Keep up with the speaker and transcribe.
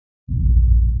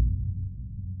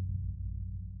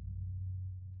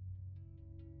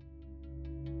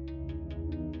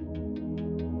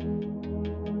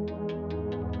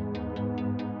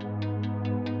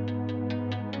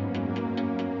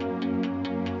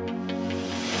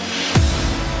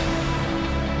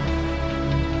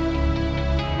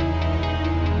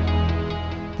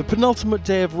penultimate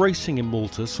day of racing in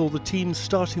Malta saw the teams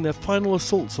starting their final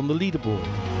assaults on the leaderboard.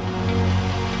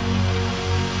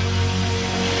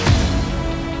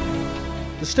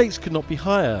 The stakes could not be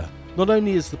higher. Not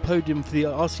only is the podium for the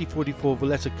RC44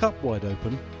 Valletta Cup wide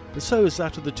open, but so is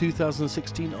that of the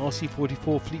 2016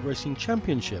 RC44 Fleet Racing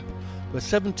Championship, where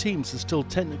 7 teams are still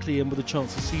technically in with a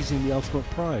chance of seizing the ultimate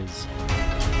prize.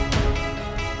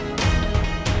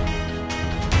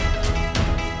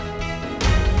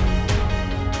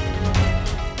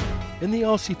 In the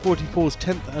RC44's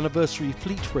 10th anniversary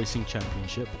Fleet Racing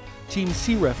Championship, Team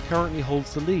CEEREF currently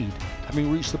holds the lead,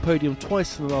 having reached the podium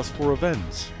twice in the last 4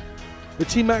 events. But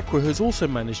Team Aqua has also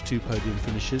managed 2 podium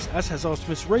finishes, as has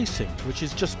Artemis Racing, which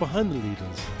is just behind the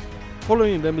leaders.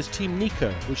 Following them is Team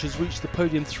Aqua, which has reached the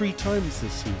podium 3 times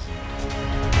this season.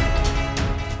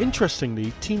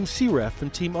 Interestingly, Team CEEREF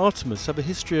and Team Artemis have a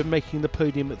history of making the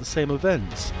podium at the same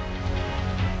events.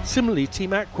 Similarly,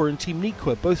 Team Aqua and Team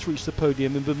Aqua both reached the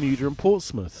podium in Bermuda and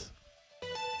Portsmouth.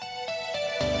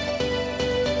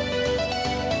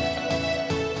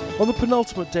 On the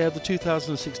penultimate day of the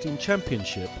 2016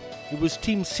 Championship, it was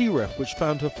Team CEEREF which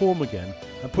found her form again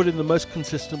and put in the most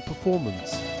consistent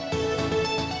performance.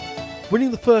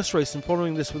 Winning the first race and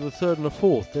following this with a 3rd and a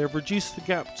 4th, they have reduced the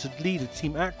gap to leader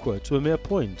Team Aqua to a mere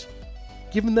point.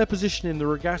 Given their position in the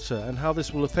regatta and how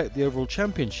this will affect the overall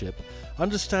championship,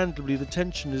 understandably the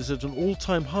tension is at an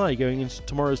all-time high going into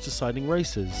tomorrow's deciding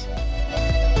races.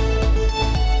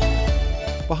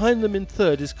 Behind them in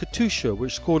 3rd is Katusha,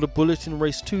 which scored a bullet in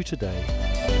race 2 today.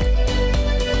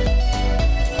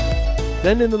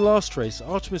 Then in the last race,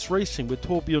 Artemis Racing with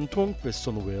Torbjörn Törnqvist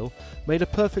on the wheel made a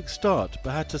perfect start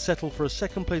but had to settle for a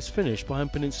 2nd place finish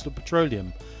behind Peninsula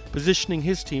Petroleum, positioning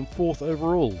his team 4th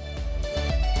overall.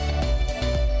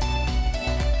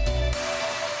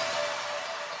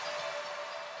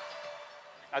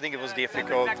 I think it was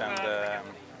difficult, and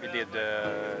we did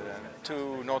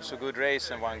 2 not so good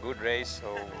races and 1 good race.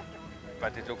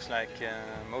 But it looks like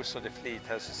most of the fleet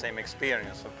has the same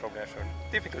experience of probably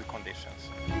difficult conditions.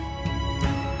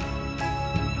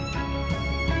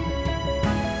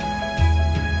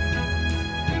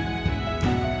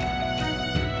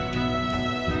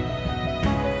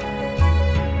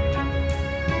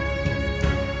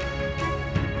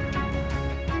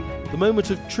 The moment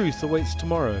of truth awaits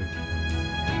tomorrow.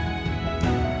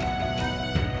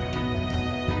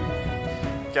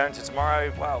 Going to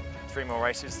tomorrow, well, 3 more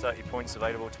races, 30 points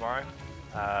available tomorrow,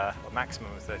 a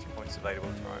maximum of 30 points available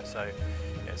tomorrow, so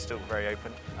yeah, it's still very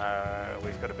open.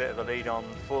 We've got a bit of a lead on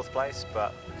 4th place,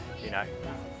 but you know,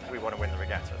 we want to win the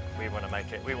regatta. We want to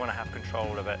make it, we want to have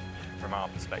control of it from our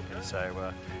perspective, so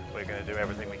we're going to do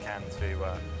everything we can to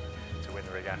win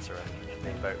the regatta,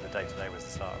 and the day today was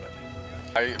the start of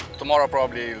it. Tomorrow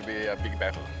probably will be a big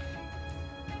battle.